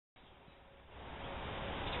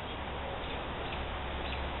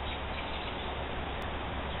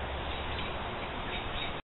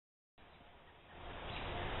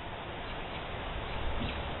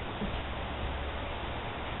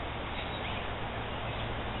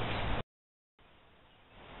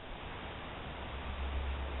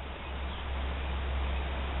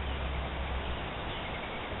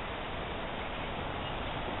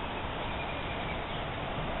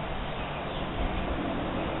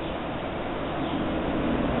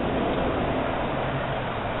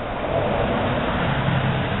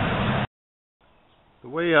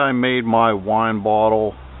way I made my wine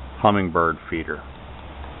bottle hummingbird feeder.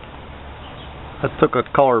 I took a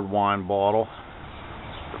colored wine bottle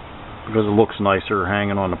because it looks nicer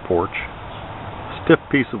hanging on the porch. Stiff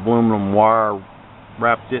piece of aluminum wire,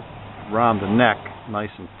 wrapped it around the neck nice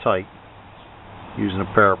and tight, using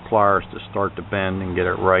a pair of pliers to start to bend and get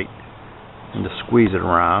it right and to squeeze it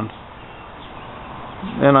around.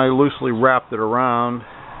 Then I loosely wrapped it around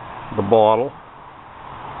the bottle.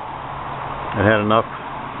 It had enough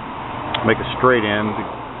to make a straight end to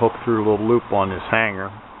hook through a little loop on this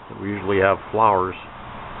hanger that we usually have flower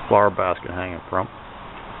basket hanging from.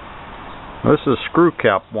 Now, this is a screw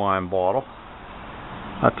cap wine bottle.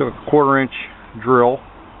 I took a 1/4 inch drill,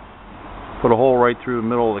 put a hole right through the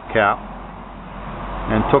middle of the cap,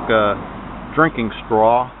 and took a drinking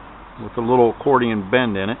straw with a little accordion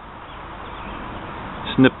bend in it,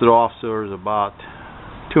 snipped it off so there's about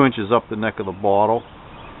 2 inches up the neck of the bottle,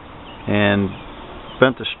 and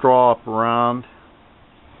bent the straw up around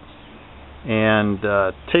and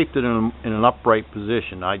taped it in an upright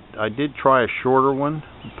position. I did try a shorter one,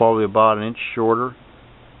 probably about 1 inch shorter,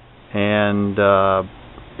 and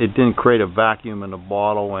it didn't create a vacuum in the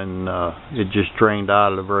bottle, and it just drained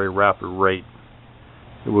out at a very rapid rate.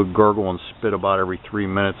 It would gurgle and spit about every 3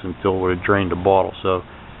 minutes until it would have drained the bottle. So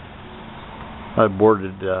I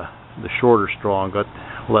boarded the shorter straw and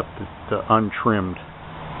left it untrimmed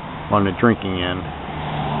on the drinking end.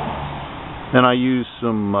 Then I used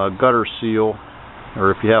some gutter seal,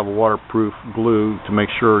 or if you have a waterproof glue, to make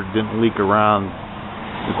sure it didn't leak around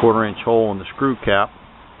the 1/4 inch hole in the screw cap.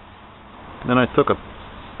 Then I took a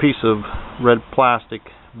piece of red plastic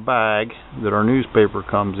bag that our newspaper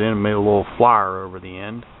comes in and made a little flyer over the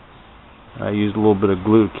end. I used a little bit of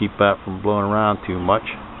glue to keep that from blowing around too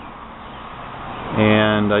much.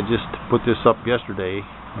 And I just put this up yesterday,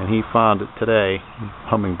 and he found it today,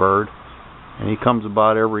 Hummingbird, and he comes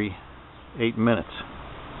about every 8 minutes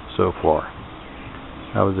so far.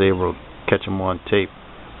 I was able to catch him on tape.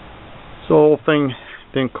 So the whole thing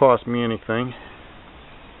didn't cost me anything.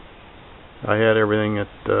 I had everything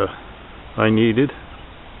that I needed,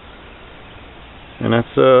 and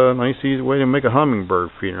that's a nice easy way to make a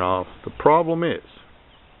hummingbird feeder. Now the problem is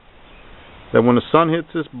that when the sun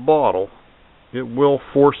hits this bottle, it will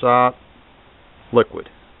force out liquid,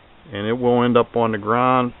 and it will end up on the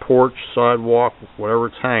ground, porch, sidewalk, whatever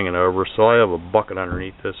it's hanging over. So I have a bucket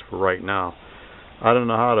underneath this for right now. I don't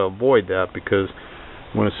know how to avoid that, because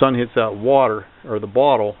when the sun hits that water or the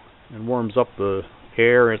bottle and warms up the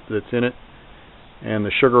air that's in it and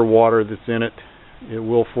the sugar water that's in it, it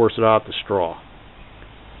will force it out the straw.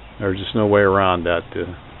 There's just no way around that. It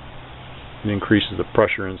increases the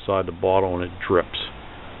pressure inside the bottle and it drips.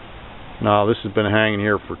 Now this has been hanging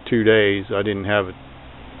here for 2 days. I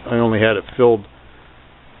only had it filled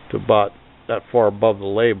to about that far above the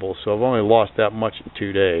label, so I've only lost that much in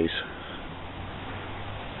 2 days.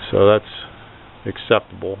 So that's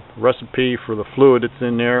acceptable. The recipe for the fluid that's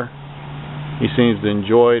in there, he seems to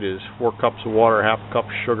enjoy it, is 4 cups of water, 1/2 cup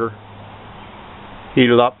of sugar.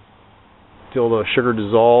 Heat it up till the sugar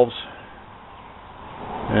dissolves,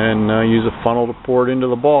 and use a funnel to pour it into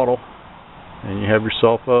the bottle, and you have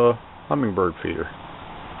yourself a hummingbird feeder.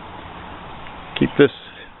 Keep this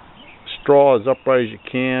straw as upright as you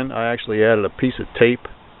can. I actually added a piece of tape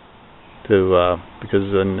to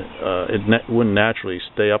because then it wouldn't naturally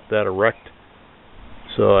stay up that erect.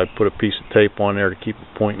 So I put a piece of tape on there to keep it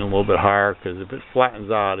pointing a little bit higher, because if it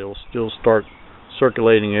flattens out, it'll still start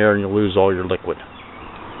circulating air and you'll lose all your liquid.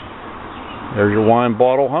 There's your wine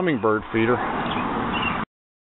bottle hummingbird feeder.